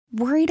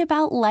Worried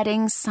about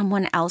letting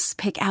someone else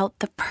pick out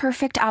the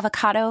perfect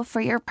avocado for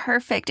your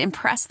perfect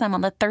impress them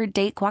on the third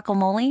date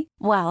guacamole?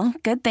 Well,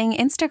 good thing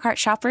Instacart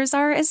shoppers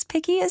are as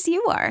picky as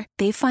you are.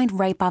 They find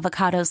ripe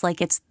avocados like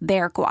it's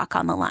their guac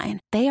on the line.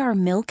 They are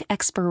milk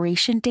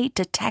expiration date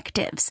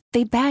detectives.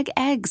 They bag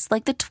eggs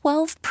like the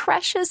 12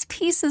 precious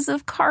pieces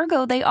of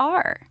cargo they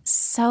are.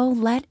 So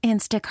let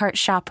Instacart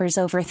shoppers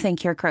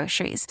overthink your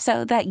groceries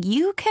so that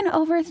you can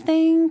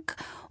overthink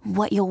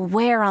what you'll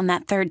wear on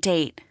that third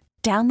date.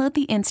 Download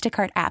the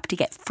Instacart app to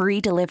get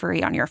free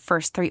delivery on your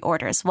first 3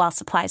 orders while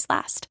supplies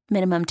last.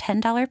 Minimum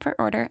 $10 per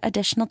order.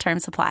 Additional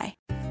terms apply.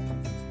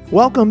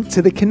 Welcome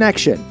to The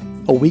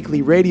Connection, a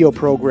weekly radio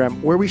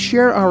program where we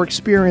share our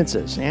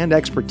experiences and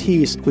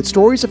expertise with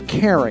stories of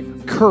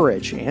caring,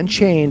 courage, and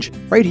change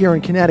right here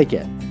in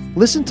Connecticut.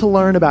 Listen to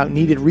learn about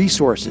needed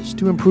resources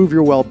to improve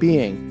your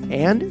well-being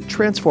and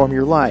transform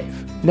your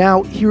life.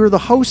 Now, here are the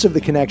hosts of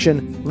The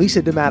Connection,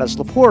 Lisa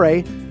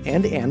DeMatteis-Lepore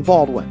and Ann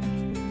Baldwin.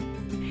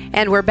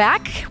 And we're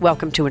back.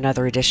 Welcome to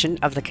another edition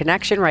of The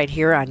Connection right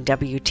here on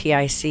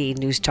WTIC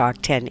News Talk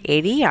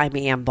 1080. I'm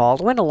Ann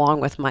Baldwin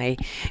along with my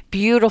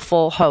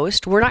beautiful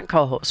host. We're not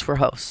co-hosts, we're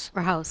hosts.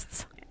 We're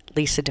hosts.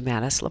 Lisa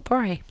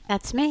DeMatteis-Lepore.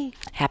 That's me.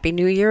 Happy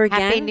New Year again.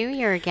 Happy New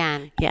Year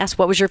again. Yes.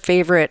 What was your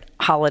favorite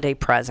holiday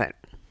present?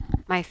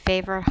 My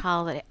favorite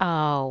holiday.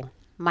 Oh,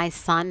 my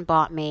son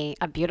bought me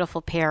a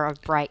beautiful pair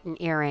of Brighton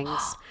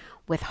earrings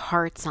with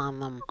hearts on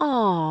them.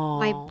 Oh.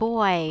 My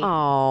boy.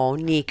 Oh,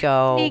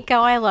 Nico. Nico,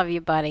 I love you,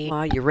 buddy.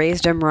 Well, you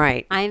raised him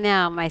right. I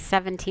know. My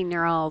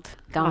 17-year-old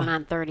going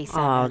on 37.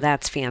 Oh,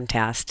 that's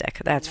fantastic.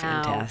 That's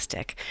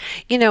fantastic.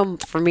 You know,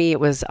 for me, it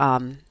was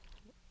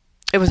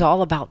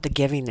all about the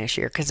giving this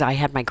year because I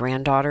had my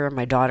granddaughter and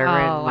my daughter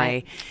and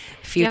my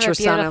future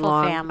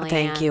son-in-law. Family,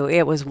 Thank you.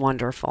 It was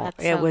wonderful.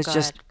 That's it so was good.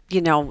 just,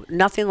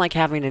 nothing like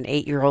having an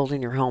 8-year-old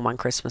in your home on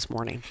Christmas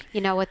morning.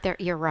 You know what?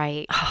 You're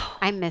right.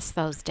 I miss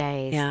those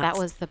days. Yeah. That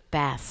was the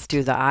best.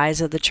 Through the eyes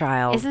of the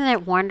child. Isn't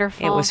it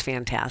wonderful? It was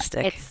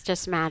fantastic. It's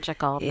just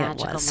magical.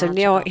 Magical.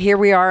 So, here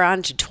we are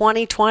on to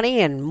 2020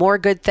 and more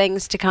good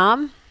things to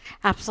come.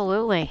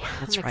 Absolutely.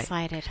 That's I'm right.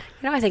 excited.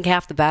 I think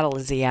half the battle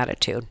is the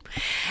attitude.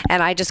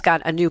 And I just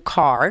got a new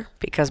car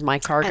because my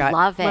car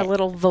my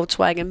little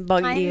Volkswagen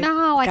Buggy. I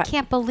know. I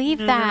can't believe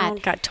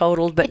that. Got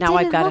totaled, but now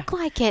I've got It didn't look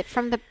like it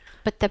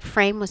but the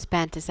frame was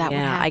bent. Is that what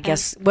happened? I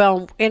guess.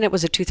 Well, and it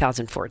was a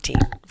 2014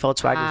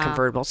 Volkswagen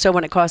convertible. So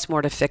when it costs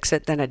more to fix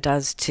it than it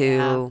does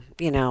to,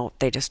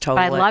 they just total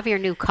it. But I love your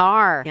new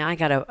car. Yeah, I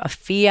got a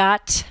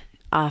Fiat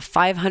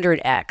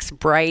 500X,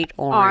 bright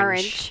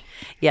orange.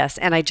 Yes,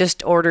 and I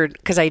just ordered,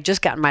 because I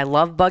just got my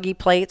Love Buggy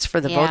plates for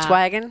the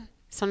Volkswagen.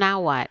 So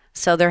now what?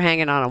 So they're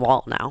hanging on a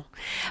wall now.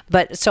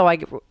 But so I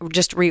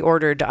just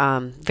reordered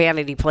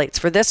vanity plates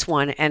for this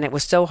one, and it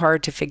was so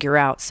hard to figure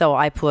out. So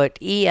I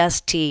put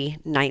EST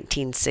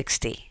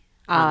 1960.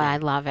 Oh, I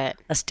love it.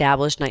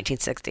 Established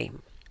 1960.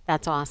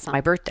 That's awesome.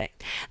 My birthday.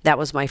 That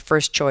was my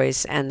first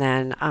choice, and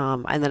then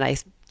I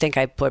think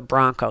I put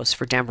Broncos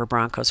for Denver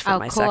Broncos for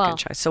my second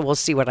choice. So we'll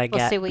see what I get.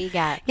 We'll see what you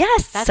get.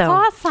 Yes. That's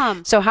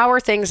awesome. So how are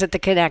things at the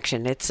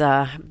Connection? It's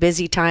a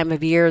busy time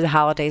of year. The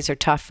holidays are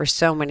tough for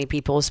so many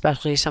people,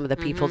 especially some of the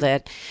people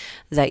that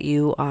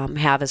you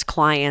have as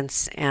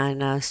clients.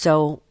 And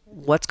so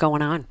what's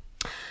going on?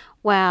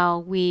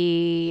 Well,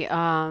 we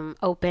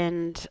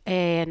opened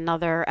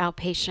another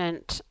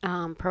outpatient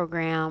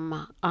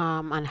program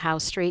on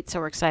House Street, so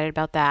we're excited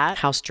about that.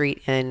 House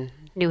Street in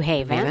New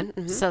Haven.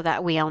 Mm-hmm. So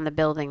that we own the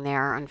building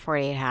there on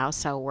 48 House,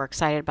 so we're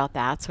excited about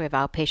that. So we have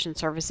outpatient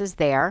services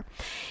there.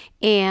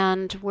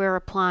 And we're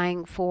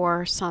applying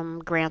for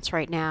some grants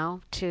right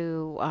now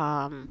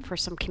for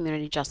some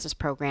community justice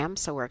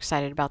programs, so we're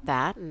excited about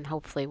that, and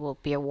hopefully we'll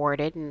be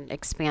awarded and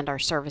expand our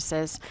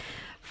services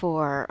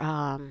for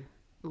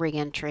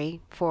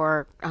reentry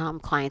for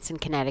clients in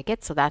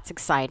Connecticut, so that's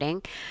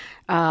exciting.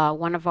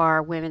 One of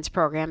our women's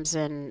programs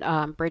in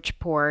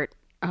Bridgeport,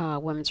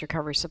 Women's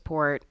Recovery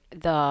Support,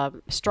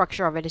 the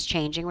structure of it is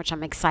changing, which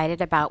I'm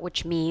excited about,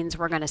 which means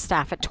we're going to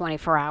staff it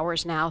 24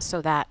 hours now,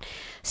 so that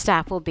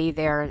staff will be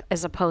there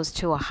as opposed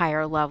to a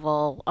higher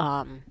level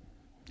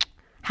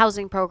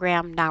housing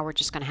program. Now we're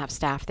just going to have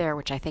staff there,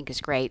 which I think is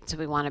great. So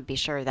we want to be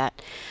sure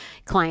that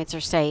clients are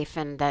safe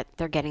and that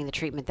they're getting the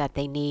treatment that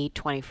they need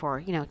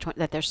 24,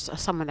 that there's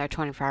someone there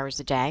 24 hours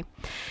a day.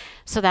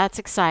 So that's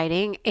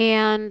exciting.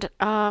 And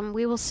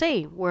we will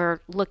see. We're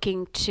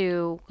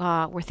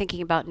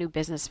thinking about new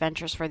business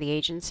ventures for the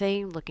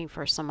agency, looking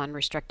for some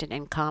unrestricted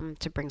income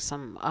to bring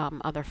some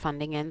other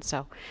funding in.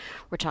 So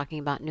we're talking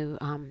about new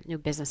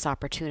business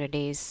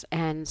opportunities.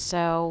 And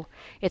so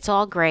it's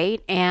all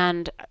great.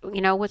 And,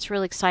 what's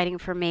really exciting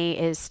for me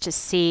is to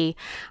see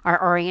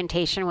our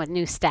orientation with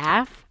new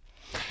staff.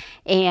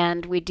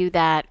 And we do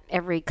that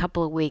every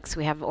couple of weeks.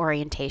 We have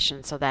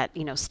orientation so that,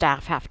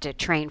 staff have to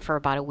train for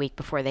about a week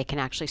before they can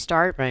actually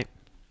start. Right.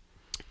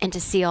 And to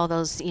see all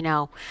those,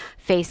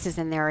 faces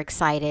and they're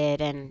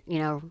excited and,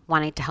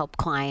 wanting to help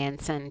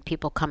clients and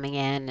people coming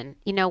in. And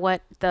you know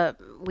what?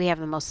 We have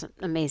the most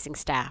amazing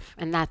staff,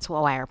 and that's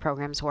why our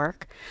programs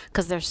work,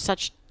 because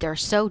they're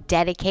so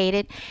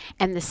dedicated,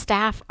 and the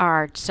staff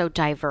are so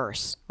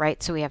diverse,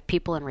 right? So we have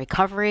people in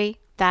recovery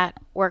that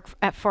work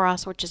for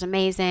us, which is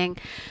amazing.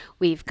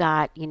 We've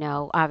got,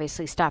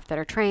 obviously staff that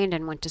are trained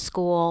and went to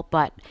school,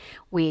 but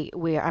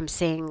I'm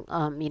seeing,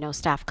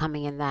 staff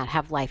coming in that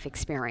have life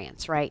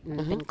experience, right? And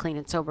have been clean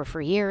and sober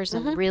for years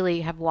and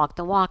really have walked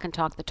the walk and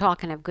talked the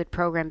talk and have good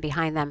program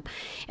behind them.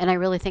 And I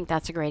really think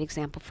that's a great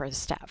example for the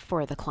staff,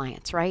 for the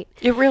clients, right?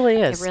 It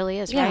really is. It really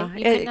is, yeah, right?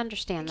 You can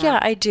understand that. Yeah,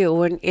 I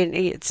do. And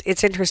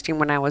it's interesting,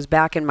 when I was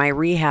back in my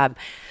rehab,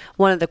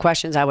 one of the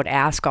questions I would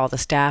ask all the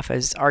staff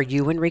is, are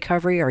you in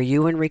recovery? Are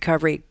you in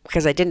recovery?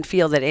 Because I didn't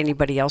feel that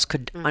anybody else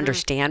could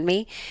understand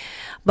me.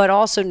 But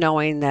also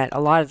knowing that a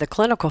lot of the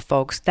clinical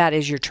folks, that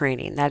is your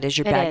training, that is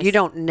your bag. You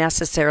don't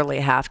necessarily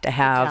have to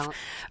have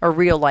a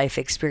real life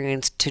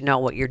experience to know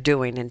what you're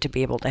doing and to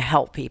be able to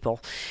help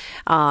people.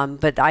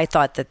 But I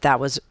thought that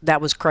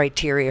was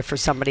criteria for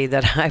somebody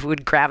that I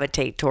would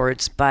gravitate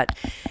towards. But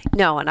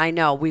no, and I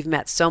know we've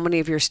met so many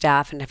of your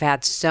staff and have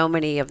had so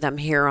many of them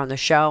here on the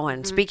show.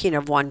 And speaking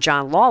of one,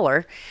 John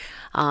Lawler.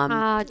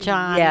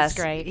 John is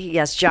great.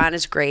 Yes, John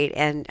is great.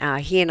 And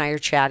he and I are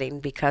chatting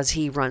because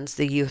he runs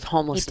the youth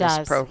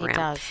homelessness program. He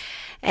does.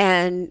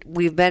 And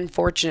we've been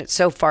fortunate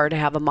so far to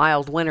have a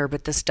mild winter,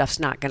 but this stuff's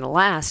not going to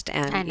last.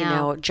 And, I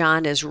know.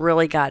 John has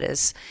really got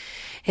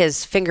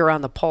his finger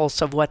on the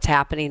pulse of what's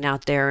happening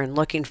out there and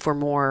looking for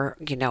more,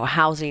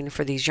 housing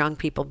for these young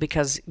people,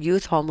 because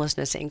youth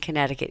homelessness in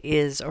Connecticut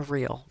is a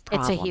real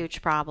problem. It's a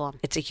huge problem.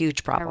 It's a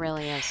huge problem. It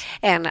really is.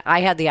 And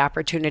I had the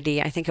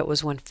opportunity, I think it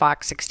was when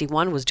Fox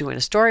 61 was doing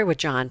a story with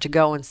John, to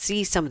go and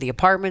see some of the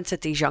apartments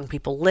that these young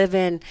people live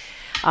in.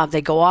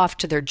 They go off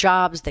to their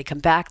jobs, they come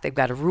back, they've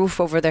got a roof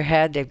over their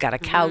head, they've got a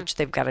couch,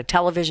 they've got a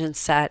television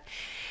set.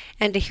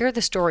 And to hear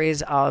the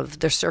stories of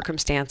the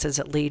circumstances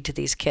that lead to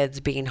these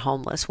kids being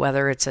homeless,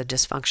 whether it's a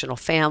dysfunctional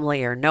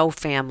family or no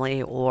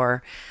family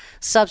or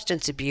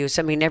substance abuse.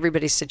 I mean,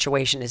 everybody's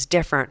situation is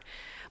different,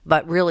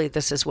 but really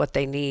this is what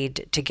they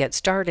need to get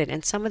started.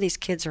 And some of these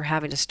kids are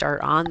having to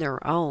start on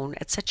their own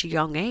at such a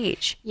young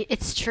age.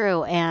 It's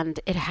true, and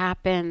it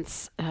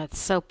happens. It's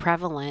so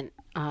prevalent.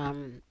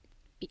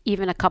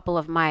 Even a couple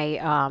of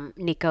my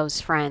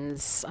Nico's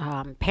friends'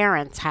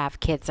 parents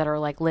have kids that are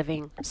like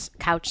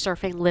couch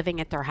surfing,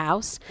 living at their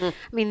house. I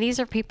mean, these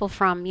are people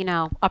from,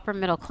 upper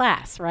middle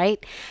class,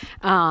 right?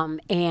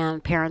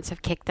 And parents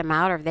have kicked them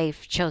out, or they've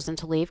chosen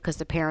to leave because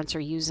the parents are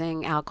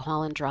using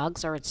alcohol and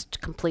drugs, or it's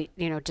complete,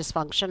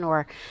 dysfunction,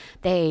 or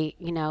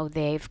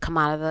they've come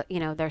out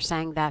of they're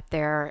saying that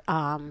they're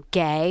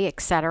gay,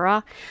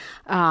 etc.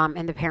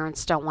 And the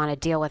parents don't want to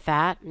deal with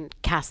that and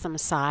cast them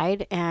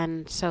aside.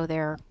 And so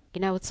they're,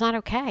 it's not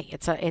okay.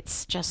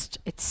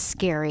 It's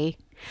scary,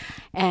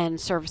 and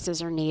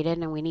services are needed,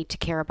 and we need to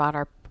care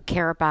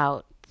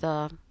about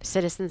the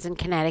citizens in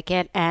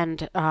Connecticut.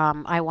 And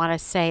I want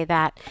to say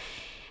that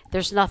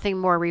there's nothing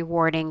more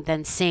rewarding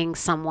than seeing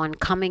someone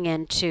coming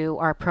into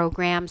our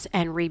programs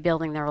and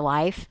rebuilding their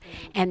life.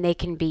 And they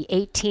can be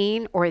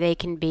 18, or they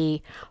can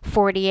be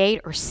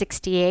 48 or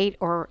 68,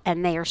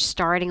 and they are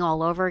starting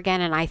all over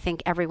again. And I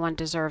think everyone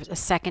deserves a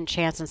second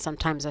chance and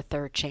sometimes a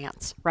third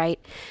chance, right?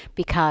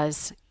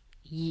 Because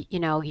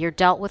you're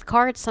dealt with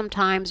cards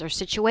sometimes, or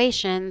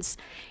situations,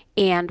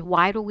 and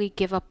why do we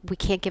give up? We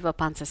can't give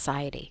up on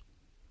society.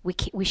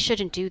 We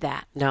shouldn't do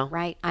that. No.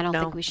 Right? I don't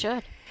think we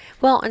should.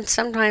 Well, and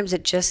sometimes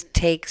it just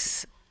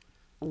takes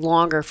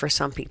longer for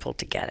some people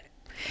to get it.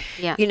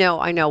 Yeah.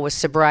 I know with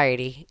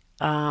sobriety,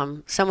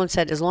 someone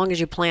said, as long as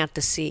you plant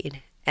the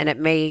seed, and it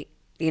may,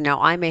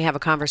 I may have a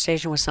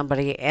conversation with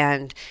somebody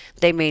and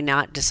they may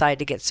not decide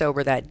to get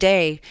sober that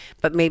day,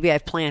 but maybe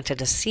I've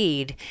planted a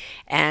seed,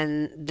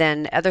 and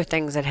then other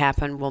things that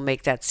happen will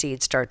make that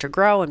seed start to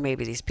grow, and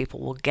maybe these people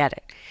will get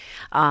it.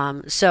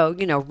 So,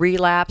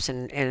 relapse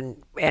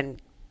and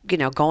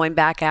going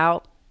back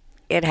out,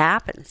 it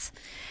happens.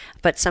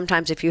 But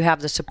sometimes if you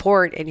have the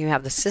support and you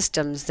have the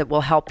systems that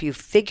will help you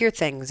figure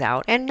things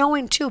out, and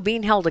knowing too,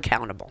 being held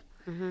accountable.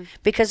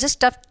 Because this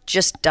stuff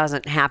just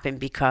doesn't happen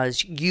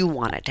because you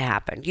want it to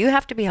happen. You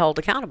have to be held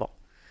accountable.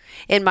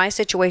 In my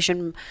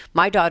situation,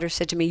 my daughter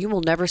said to me, you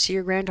will never see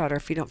your granddaughter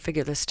if you don't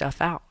figure this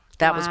stuff out.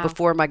 That was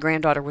before my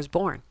granddaughter was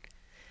born.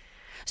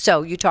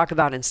 So you talk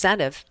about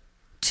incentive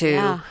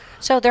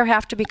so there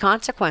have to be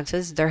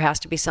consequences. There has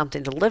to be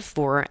something to live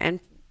for.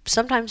 And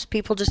sometimes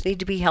people just need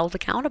to be held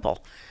accountable.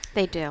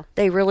 They do.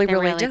 They really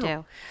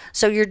do.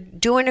 So you're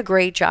doing a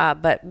great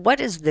job, but what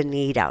is the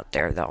need out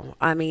there, though?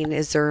 I mean,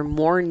 is there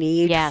more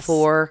need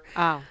for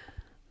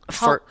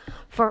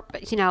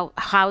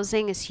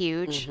housing is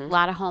huge. A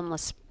lot of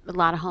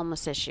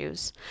homeless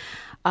issues.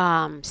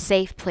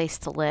 Safe place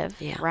to live,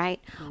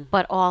 right?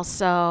 But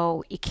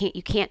also you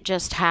can't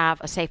just have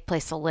a safe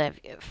place to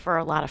live. For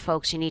a lot of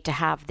folks, you need to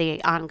have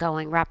the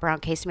ongoing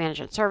wraparound case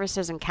management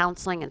services and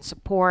counseling and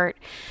support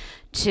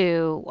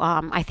to,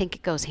 I think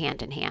it goes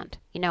hand in hand.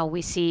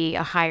 We see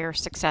a higher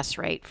success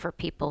rate for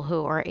people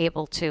who are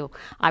able to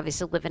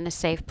obviously live in a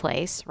safe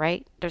place,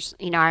 right?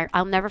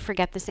 I'll never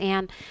forget this,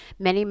 Anne.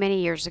 Many,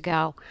 many years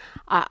ago,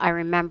 I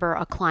remember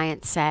a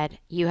client said,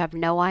 you have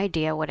no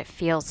idea what it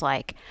feels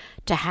like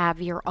to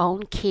have your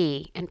own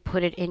key and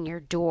put it in your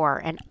door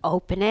and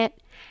open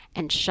it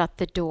and shut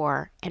the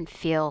door and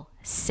feel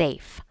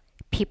safe.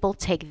 People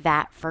take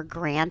that for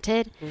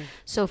granted.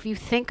 So if you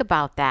think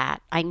about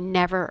that, I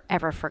never,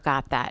 ever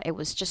forgot that. It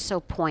was just so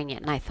poignant.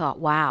 And I thought,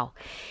 wow,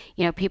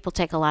 people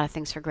take a lot of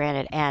things for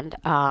granted. And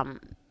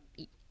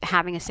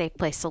having a safe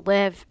place to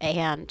live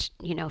and,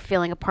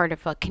 feeling a part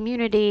of a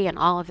community and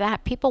all of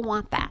that, people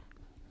want that.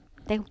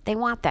 They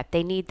want that.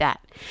 They need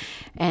that.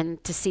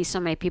 And to see so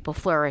many people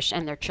flourish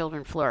and their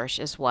children flourish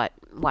is why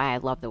I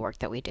love the work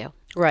that we do.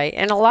 Right.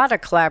 And a lot of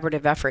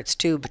collaborative efforts,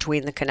 too,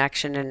 between the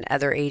Connection and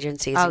other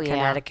agencies in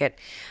Connecticut.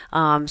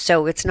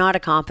 So it's not a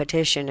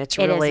competition. It's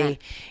really,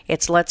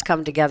 let's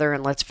come together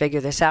and let's figure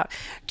this out.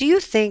 Do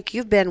you think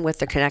you've been with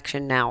the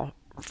Connection now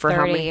for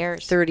how many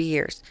years? 30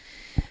 years.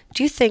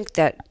 Do you think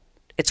that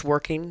it's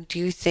working? Do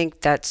you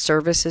think that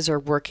services are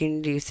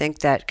working? Do you think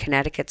that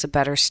Connecticut's a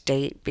better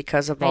state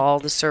because of all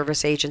the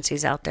service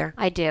agencies out there?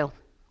 I do.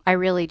 I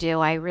really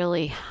do.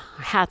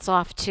 Hats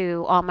off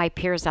to all my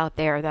peers out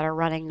there that are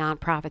running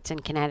nonprofits in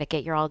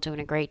Connecticut. You're all doing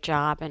a great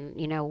job. And,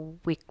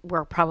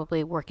 we're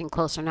probably working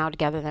closer now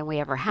together than we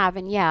ever have.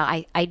 And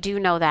I do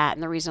know that.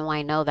 And the reason why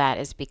I know that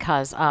is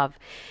because of,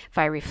 if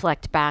I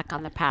reflect back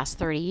on the past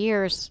 30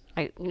 years,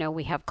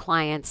 we have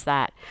clients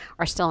that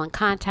are still in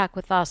contact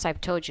with us.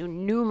 I've told you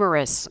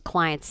numerous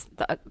clients,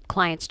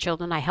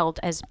 children I held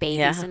as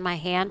babies in my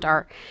hand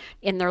are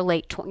in their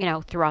late,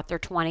 throughout their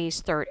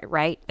 20s, 30,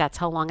 right? That's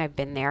how long I've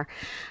been there.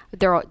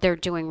 They're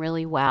doing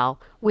really well.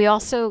 We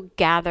also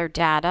gather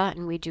data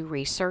and we do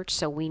research,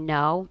 so we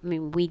know.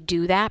 We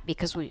do that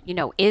because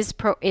is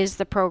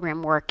the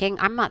program working?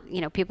 I'm not.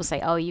 People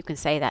say, oh, you can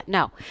say that.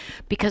 No,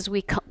 because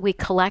we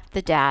collect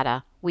the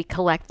data, we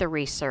collect the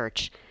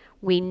research.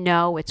 We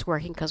know it's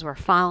working because we're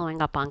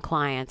following up on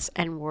clients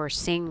and we're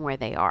seeing where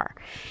they are.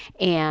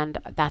 And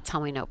that's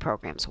how we know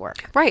programs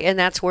work. Right. And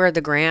that's where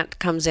the grant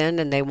comes in,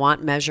 and they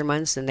want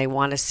measurements and they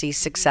want to see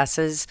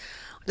successes.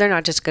 They're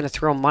not just going to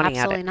throw money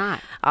at it. Absolutely not.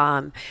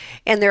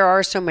 And there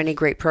are so many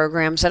great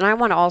programs. And I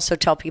want to also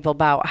tell people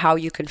about how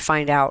you can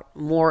find out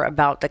more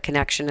about the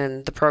Connection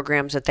and the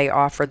programs that they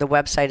offer. The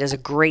website is a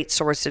great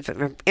source of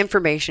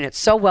information. It's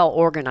so well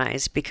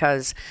organized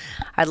because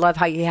I love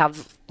how you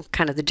have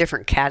kind of the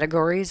different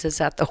categories. Is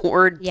that the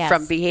word? Yes.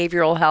 From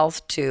behavioral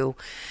health to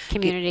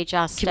community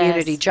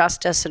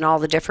justice and all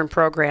the different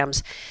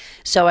programs.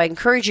 So I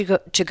encourage you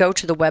to go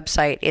to the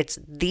website. It's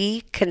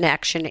The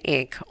Connection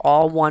Inc.,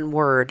 all one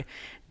word,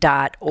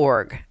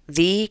 .org,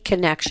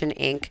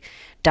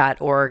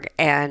 theconnectioninc.org.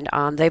 And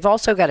they've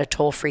also got a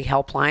toll-free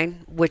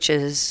helpline, which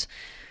is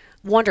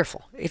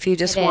wonderful. If you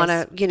just want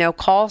to,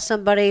 call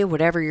somebody,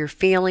 whatever you're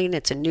feeling,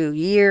 it's a new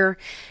year,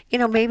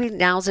 maybe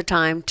now's the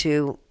time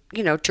to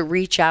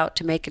reach out,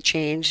 to make a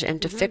change and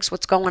to fix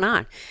what's going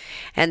on.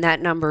 And that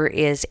number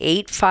is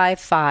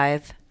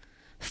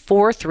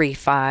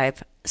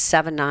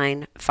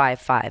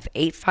 855-435-7955,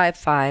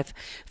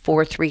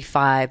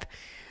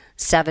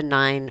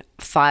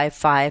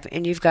 855-435-7955.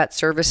 And you've got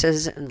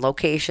services and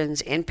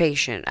locations,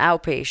 inpatient,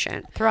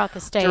 outpatient. Throughout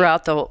the state.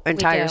 Throughout the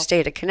entire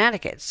state of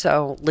Connecticut.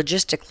 So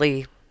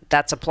logistically,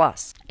 that's a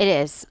plus. It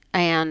is.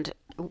 And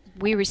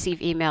we receive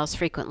emails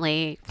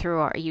frequently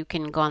you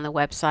can go on the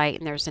website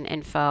and there's an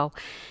info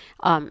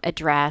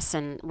address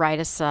and write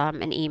us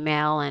an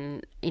email,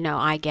 and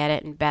I get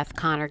it and Beth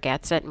Connor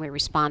gets it and we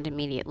respond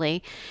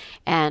immediately,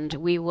 and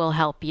we will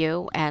help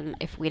you. And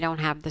if we don't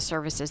have the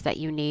services that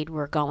you need,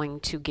 we're going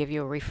to give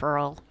you a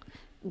referral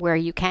where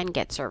you can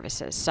get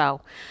services.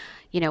 So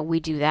we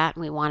do that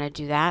and we want to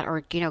do that,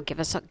 or give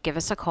us a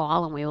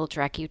call and we will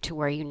direct you to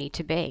where you need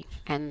to be.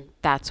 And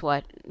that's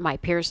what my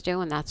peers do,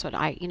 and that's what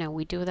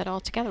we do that all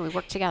together. We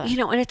work together.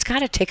 And it's got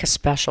to take a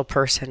special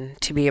person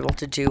to be able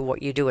to do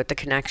what you do at the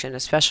Connection,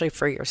 especially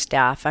for your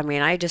staff. I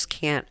mean, I just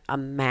can't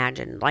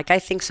imagine. Like, I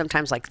think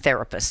sometimes like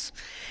therapists,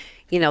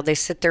 they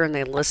sit there and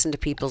they listen to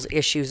people's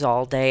issues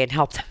all day and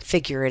help them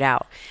figure it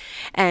out.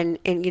 And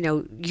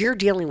you're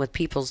dealing with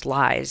people's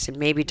lives and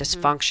maybe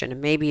dysfunction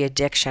and maybe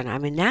addiction. I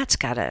mean, that's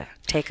got to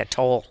take a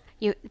toll.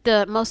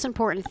 The most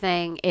important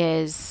thing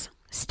is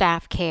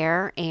staff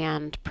care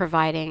and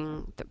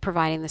providing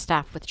the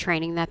staff with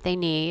training that they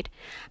need,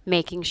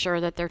 making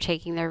sure that they're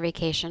taking their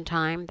vacation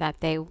time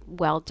that they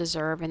well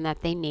deserve and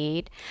that they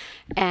need,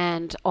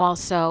 and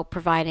also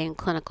providing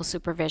clinical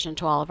supervision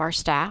to all of our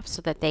staff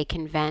so that they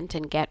can vent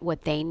and get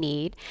what they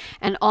need,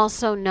 and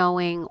also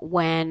knowing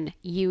when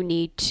you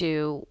need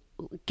to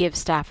give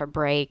staff a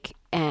break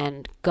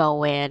and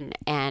go in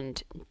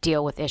and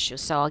deal with issues.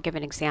 So I'll give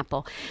an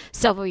example.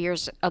 Several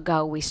years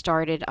ago, we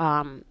started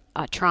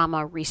a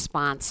trauma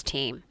response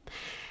team.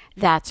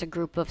 That's a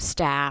group of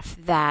staff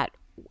that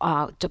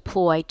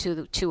deploy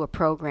to a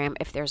program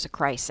if there's a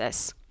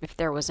crisis. If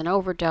there was an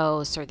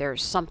overdose or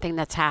there's something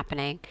that's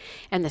happening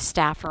and the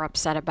staff are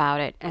upset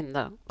about it and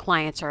the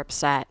clients are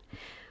upset,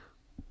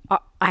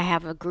 I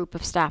have a group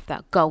of staff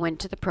that go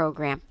into the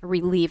program,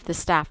 relieve the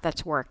staff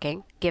that's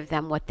working, give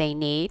them what they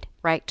need,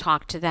 right?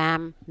 Talk to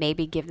them,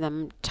 maybe give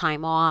them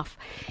time off,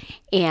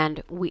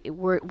 and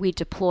we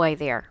deploy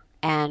there,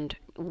 and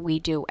we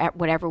do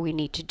whatever we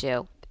need to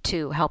do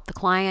to help the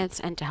clients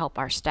and to help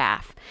our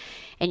staff.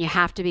 And you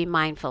have to be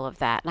mindful of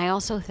that. And I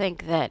also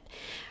think that,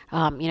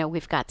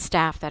 we've got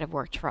staff that have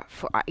worked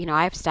for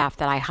I have staff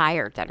that I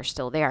hired that are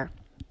still there.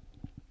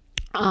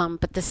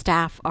 But the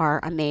staff are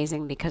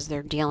amazing because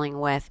they're dealing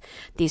with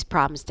these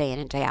problems day in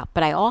and day out.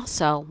 But I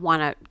also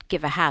want to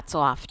give a hats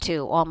off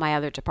to all my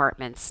other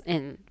departments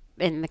in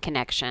the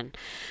connection,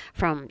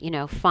 from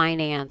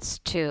finance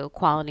to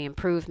quality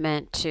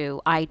improvement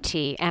to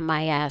IT,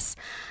 MIS,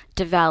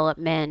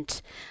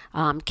 development,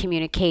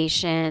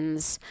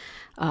 communications,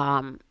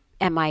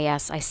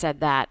 MIS. I said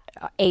that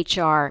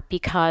HR,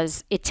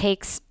 because it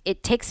takes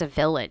a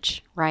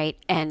village, right?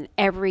 And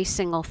every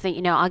single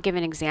thing. I'll give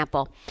an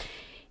example.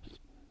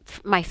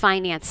 My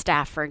finance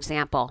staff, for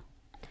example,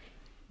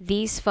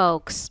 these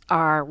folks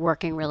are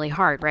working really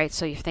hard, right?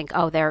 So you think,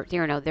 oh, they're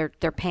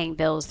paying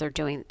bills, they're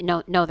doing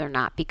no, they're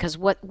not, because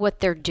what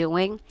they're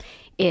doing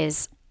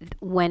is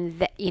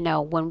when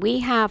we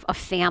have a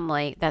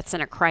family that's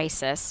in a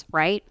crisis,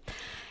 right?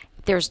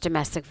 There's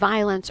domestic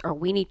violence, or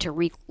we need to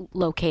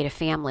relocate a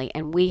family,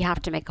 and we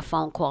have to make a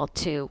phone call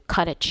to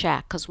cut a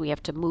check because we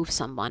have to move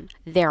someone.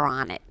 They're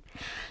on it.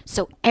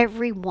 So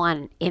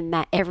everyone in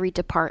every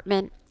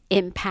department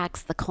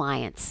impacts the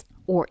clients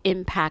or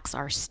impacts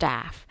our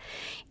staff.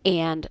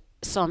 And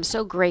so I'm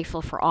so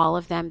grateful for all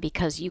of them,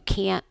 because you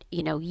can't,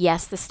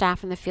 yes, the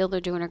staff in the field are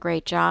doing a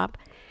great job,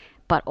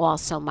 but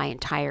also my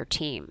entire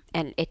team.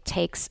 And it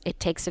takes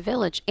a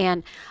village.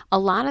 And a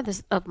lot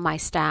of my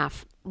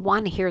staff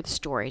want to hear the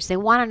stories. They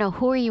want to know,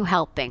 who are you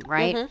helping,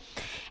 right? Mm-hmm.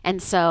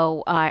 And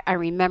so I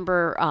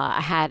remember I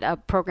had a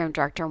program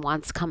director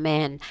once come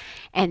in,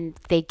 and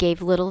they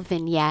gave little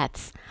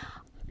vignettes,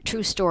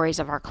 true stories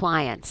of our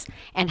clients,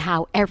 and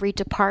how every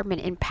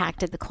department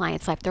impacted the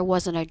client's life. There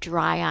wasn't a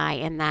dry eye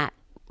in that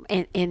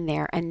in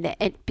there, and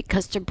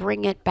because to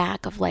bring it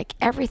back of like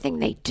everything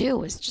they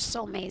do is just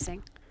so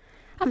amazing.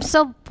 I'm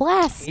so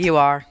blessed. You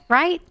are,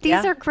 right?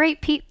 These are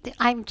great people.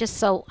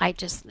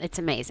 It's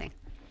amazing.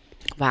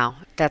 Wow,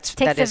 takes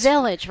a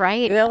village,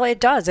 right? Well, it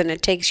does, and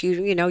it takes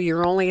you.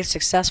 You're only as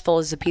successful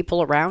as the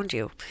people around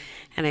you.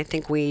 And I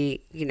think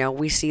we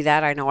see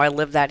that. I know I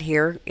live that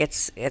here.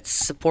 It's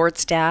support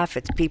staff.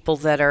 It's people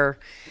that are,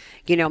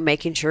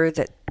 making sure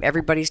that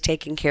everybody's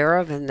taken care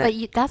of. And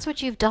that's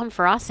what you've done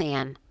for us,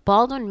 Ann.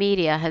 Baldwin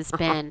Media has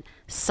been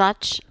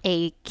such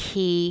a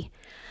key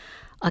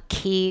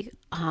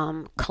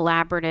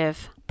collaborative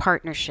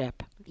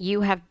partnership.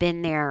 You have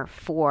been there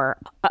for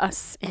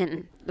us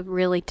in the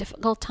really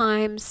difficult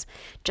times,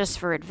 just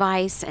for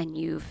advice, and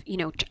you've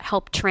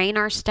helped train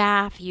our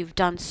staff. You've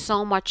done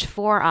so much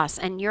for us,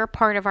 and you're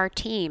part of our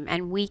team,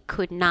 and we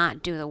could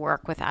not do the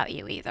work without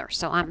you either.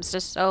 So I'm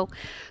just so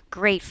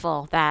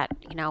grateful that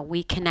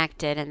we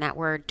connected and that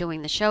we're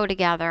doing the show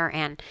together,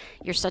 and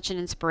you're such an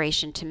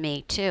inspiration to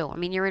me too. I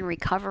mean, you're in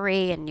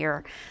recovery, and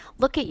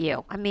look at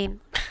you. I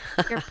mean,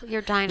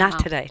 you're dynamo.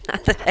 Not today.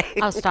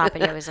 I'll stop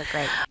it. It was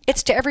great.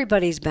 It's to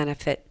everybody's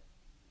benefit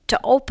to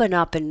open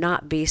up and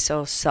not be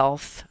so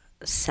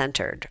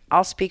self-centered.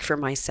 I'll speak for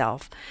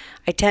myself.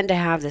 I tend to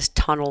have this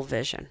tunnel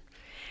vision.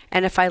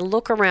 And if I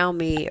look around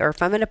me, or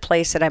if I'm in a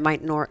place that I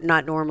might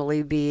not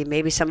normally be,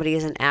 maybe somebody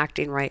isn't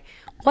acting right,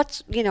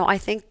 I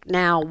think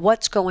now,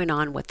 what's going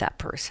on with that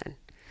person?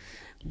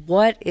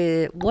 What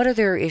are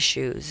their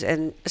issues?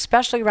 And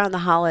especially around the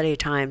holiday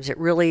times, it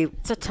really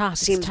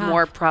seems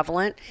more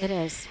prevalent. It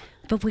is.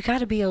 But we got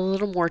to be a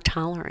little more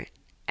tolerant.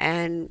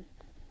 And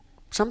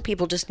some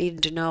people just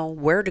need to know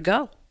where to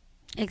go.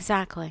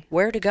 Exactly.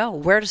 Where to go,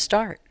 where to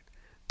start.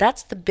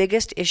 That's the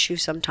biggest issue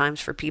sometimes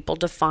for people,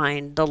 to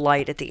find the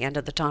light at the end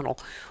of the tunnel.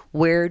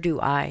 Where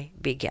do I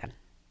begin?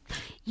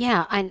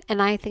 Yeah,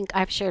 and I think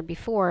I've shared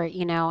before,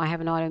 I have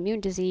an autoimmune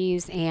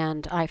disease,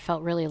 and I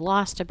felt really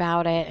lost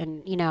about it.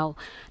 And,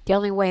 the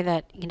only way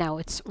that,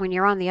 it's when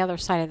you're on the other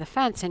side of the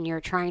fence and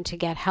you're trying to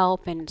get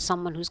help and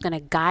someone who's going to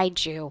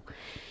guide you,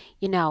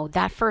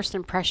 that first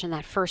impression,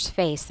 that first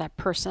face, that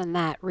person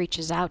that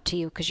reaches out to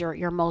you because you're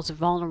your most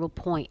vulnerable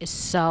point is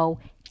so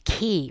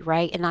key,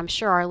 right? And I'm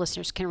sure our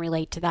listeners can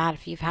relate to that.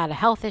 If you've had a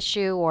health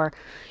issue, or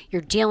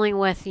you're dealing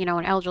with, an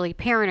elderly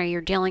parent, or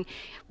you're dealing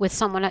with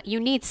someone, you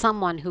need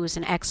someone who's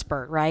an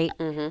expert, right?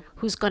 Mm-hmm.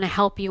 Who's going to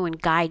help you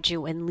and guide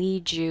you and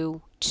lead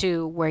you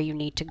to where you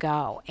need to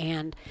go.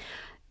 And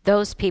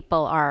those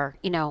people are,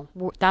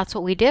 that's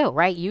what we do,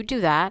 right? You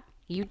do that.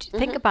 You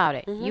think about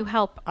it. Mm-hmm. You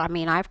help. I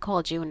mean, I've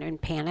called you in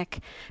panic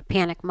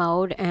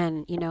mode,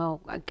 and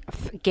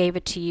gave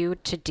it to you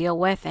to deal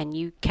with, and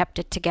you kept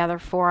it together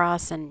for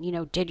us,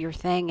 and did your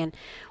thing. And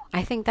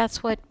I think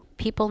that's what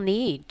people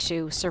need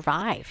to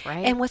survive,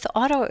 right? And with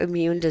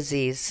autoimmune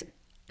disease,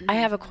 I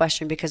have a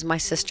question because my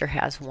sister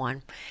has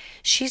one.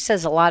 She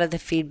says a lot of the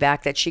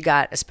feedback that she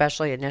got,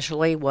 especially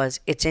initially, was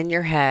it's in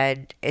your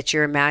head, it's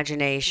your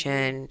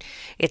imagination,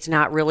 it's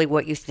not really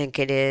what you think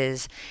it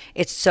is.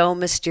 It's so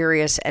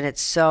mysterious and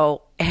it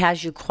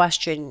has you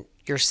question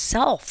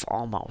yourself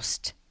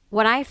almost.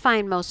 What I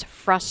find most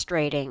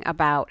frustrating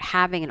about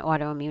having an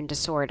autoimmune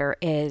disorder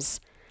is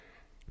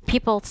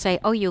people say,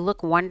 "Oh, you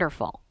look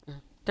wonderful.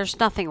 There's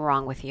nothing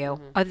wrong with you."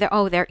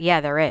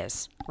 There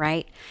is,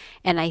 right?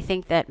 And I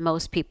think that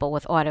most people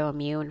with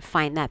autoimmune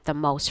find that the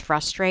most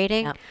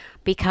frustrating. Yep.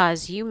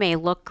 Because you may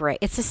look great.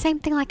 It's the same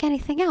thing like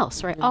anything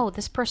else, right? Oh,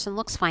 this person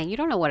looks fine. You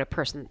don't know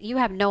you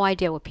have no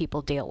idea what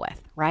people deal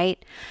with,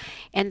 right?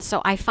 And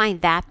so I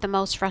find that the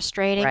most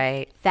frustrating.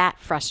 Right. That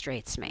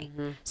frustrates me.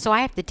 So I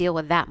have to deal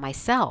with that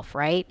myself,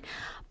 right?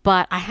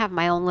 But I have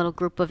my own little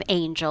group of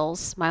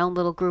angels, my own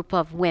little group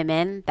of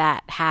women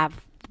that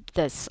have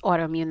this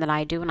autoimmune that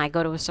I do, and I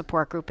go to a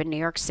support group in New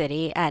York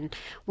City, and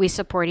we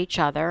support each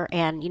other.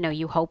 And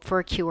you hope for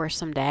a cure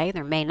someday.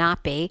 There may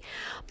not be,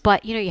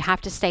 but you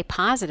have to stay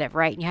positive,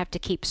 right? And you have to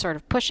keep sort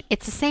of pushing.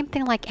 It's the same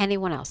thing like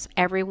anyone else.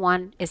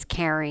 Everyone is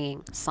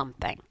carrying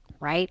something,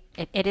 right?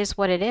 It is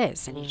what it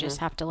is, and you just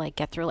have to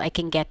get through. It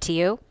can get to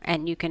you,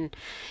 and you can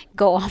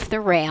go off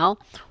the rail,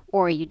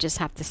 or you just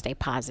have to stay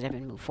positive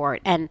and move forward.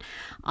 And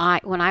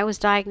when I was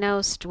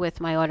diagnosed with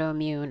my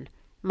autoimmune,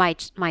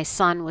 my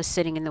son was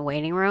sitting in the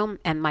waiting room,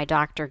 and my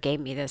doctor gave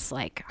me this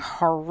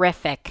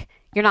horrific,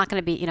 you're not going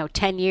to be,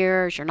 10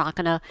 years, you're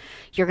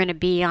going to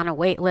be on a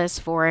wait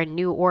list for a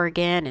new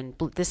organ and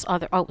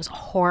it was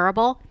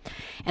horrible.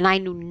 And I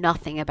knew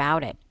nothing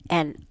about it.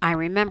 And I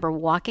remember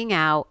walking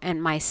out,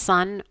 and my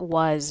son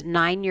was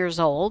 9 years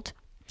old,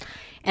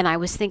 and I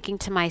was thinking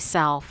to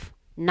myself,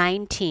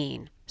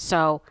 19.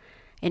 So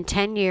in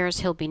 10 years,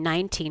 he'll be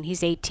 19.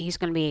 He's 18. He's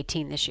going to be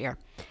 18 this year.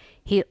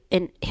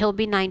 He'll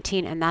be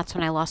 19, and that's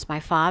when I lost my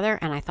father.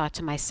 And I thought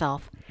to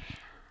myself,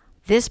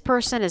 this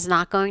person is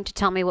not going to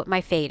tell me what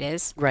my fate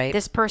is. Right.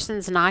 This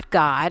person's not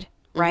God,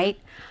 right?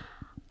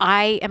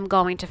 I am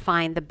going to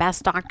find the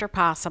best doctor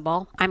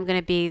possible. I'm going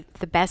to be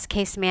the best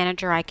case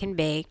manager I can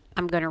be.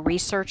 I'm going to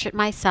research it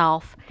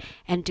myself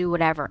and do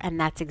whatever. And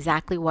that's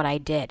exactly what I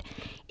did.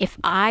 If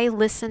I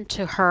listened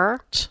to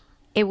her,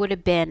 it would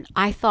have been,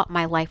 I thought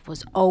my life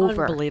was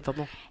over.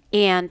 Unbelievable.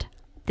 And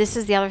this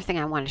is the other thing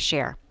I want to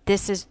share.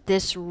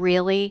 This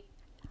really,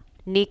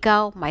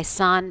 Nico, my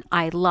son,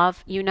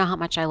 you know how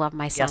much I love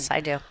my son. Yes, I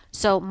do.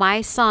 So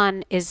my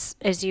son is,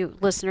 as you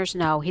listeners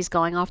know, he's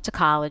going off to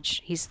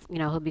college.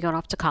 He'll be going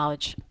off to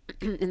college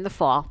in the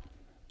fall.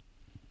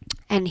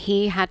 And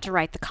he had to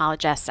write the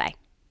college essay,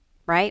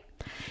 right?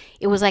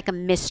 It was like a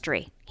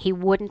mystery. He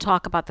wouldn't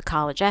talk about the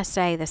college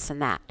essay, this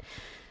and that.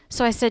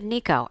 So I said,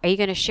 Nico, are you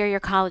going to share your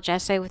college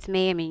essay with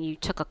me? I mean, you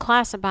took a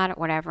class about it,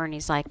 whatever. And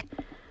he's like,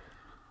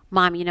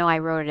 Mom, I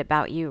wrote it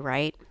about you,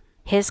 right?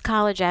 His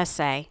college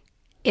essay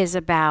is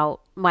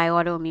about my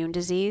autoimmune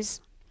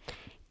disease,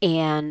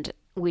 and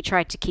we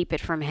tried to keep it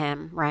from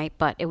him, right?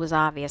 But it was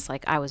obvious,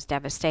 I was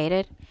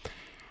devastated.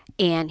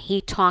 And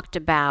he talked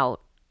about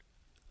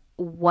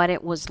what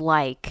it was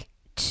like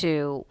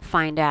to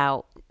find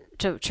out,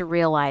 to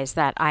realize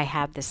that I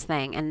had this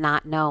thing, and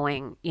not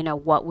knowing,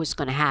 what was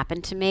going to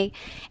happen to me,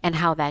 and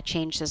how that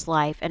changed his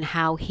life, and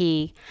how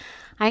he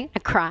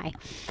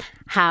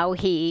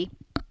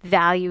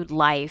valued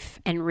life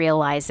and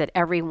realized that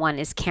everyone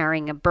is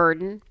carrying a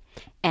burden,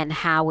 and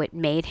how it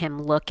made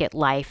him look at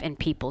life and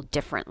people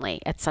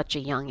differently at such a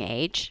young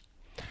age,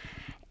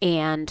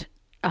 and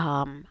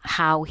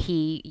how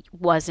he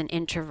was an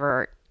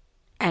introvert,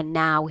 and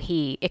now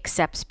he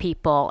accepts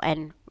people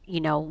and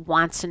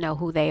wants to know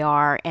who they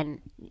are,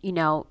 and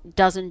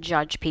doesn't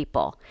judge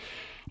people.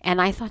 And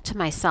I thought to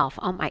myself,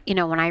 oh my,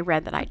 when I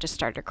read that, I just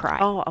started to cry.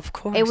 Oh, of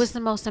course. It was the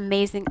most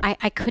amazing.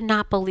 I could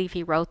not believe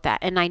he wrote that.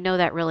 And I know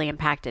that really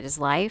impacted his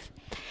life.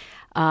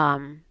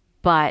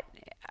 But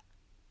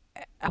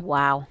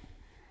wow.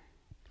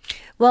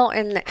 Well,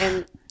 and that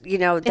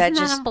Isn't that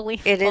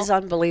unbelievable? It is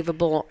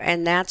unbelievable.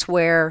 And that's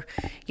where,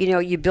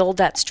 you build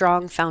that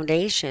strong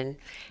foundation.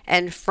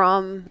 And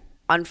from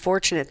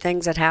unfortunate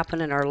things that happen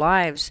in our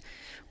lives,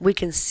 we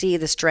can see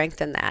the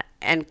strength in that.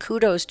 And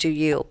kudos to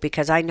you,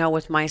 because I know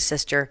with my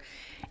sister,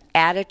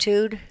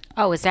 attitude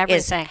is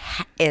everything.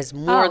 Is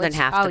more than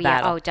half the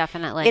battle. Yeah. Oh,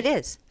 definitely. It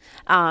is.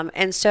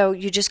 And so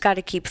you just got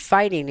to keep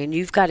fighting, and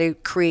you've got to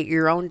create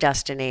your own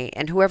destiny.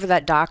 And whoever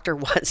that doctor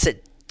was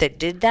that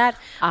did that,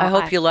 I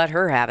hope you let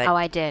her have it. Oh,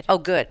 I did. Oh,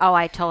 good. Oh,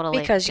 I totally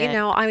Because, did.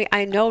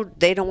 I know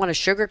they don't want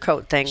to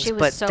sugarcoat things. She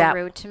was but so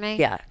rude to me.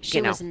 Yeah.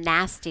 She was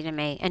nasty to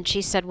me. And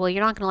she said, well,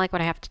 you're not going to like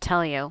what I have to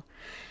tell you.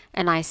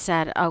 And I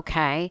said,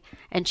 okay.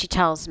 And she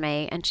tells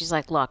me, and she's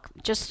like, look,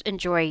 just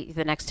enjoy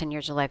the next 10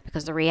 years of life,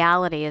 because the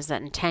reality is that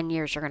in 10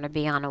 years, you're going to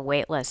be on a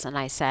wait list. And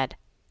I said,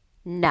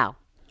 no,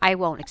 I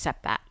won't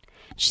accept that.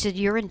 She said,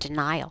 you're in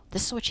denial.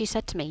 This is what she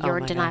said to me. You're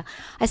in denial. God.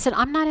 I said,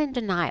 I'm not in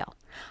denial.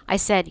 I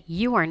said,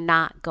 you are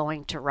not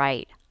going to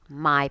write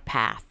my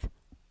path.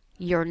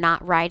 You're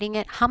not writing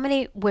it. How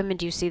many women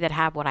do you see that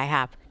have what I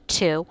have?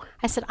 2.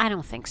 I said, I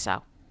don't think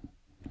so.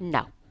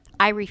 No.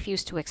 I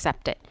refuse to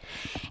accept it.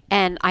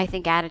 And I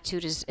think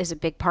attitude is a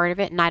big part of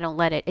it, and I don't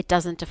let it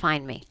doesn't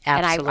define me.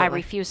 Absolutely. And I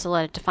refuse to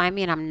let it define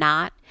me, and I'm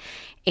not.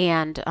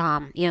 And,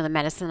 the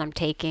medicine I'm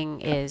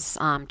taking is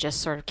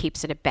just sort of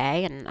keeps it at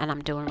bay, and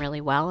I'm doing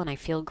really well, and I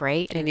feel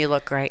great. And you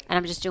look great. And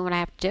I'm just doing what I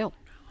have to do.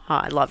 Oh,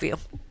 I love you.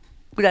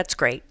 That's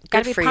great.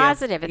 Got Good to for be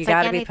positive. you. It's You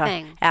like gotta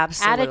anything.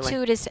 Absolutely.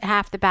 Attitude is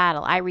half the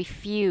battle. I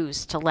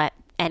refuse to let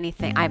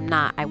anything. I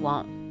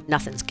won't.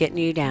 Nothing's getting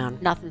you down.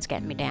 Nothing's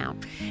getting me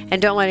down.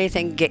 And don't let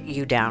anything get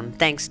you down.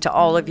 Thanks to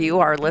all of you,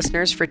 our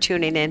listeners, for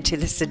tuning in to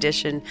this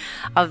edition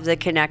of The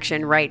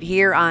Connection right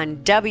here on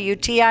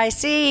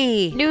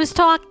WTIC. News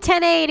Talk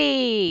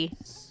 1080.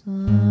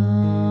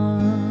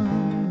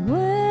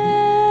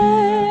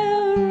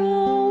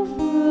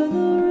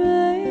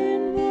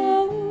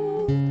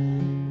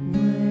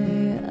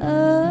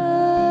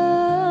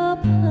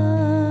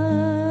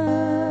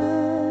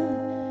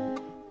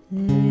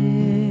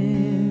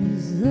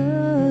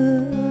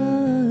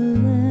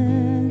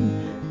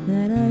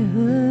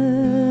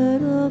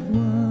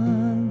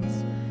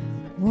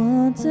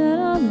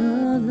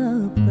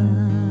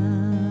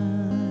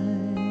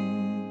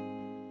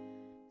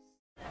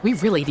 We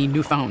really need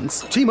new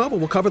phones. T-Mobile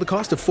will cover the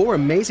cost of 4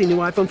 amazing new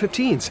iPhone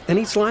 15s, and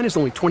each line is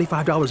only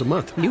 $25 a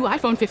month. New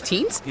iPhone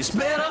 15s? It's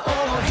better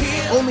over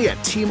here. Only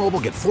at T-Mobile,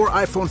 get 4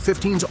 iPhone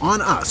 15s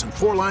on us and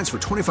 4 lines for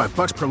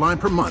 $25 per line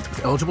per month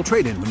with eligible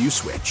trade-in when you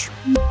switch.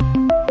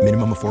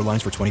 Minimum of 4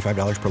 lines for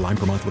 $25 per line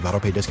per month with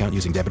autopay discount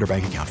using debit or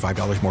bank account.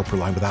 $5 more per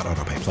line without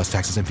autopay, plus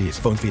taxes and fees.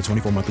 Phone fee at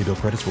 24 monthly bill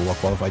credits for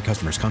well-qualified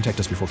customers. Contact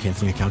us before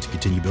canceling account to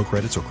continue bill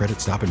credits or credit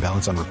stop and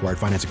balance on required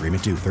finance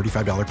agreement due.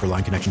 $35 per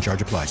line connection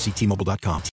charge applies. See T-Mobile.com.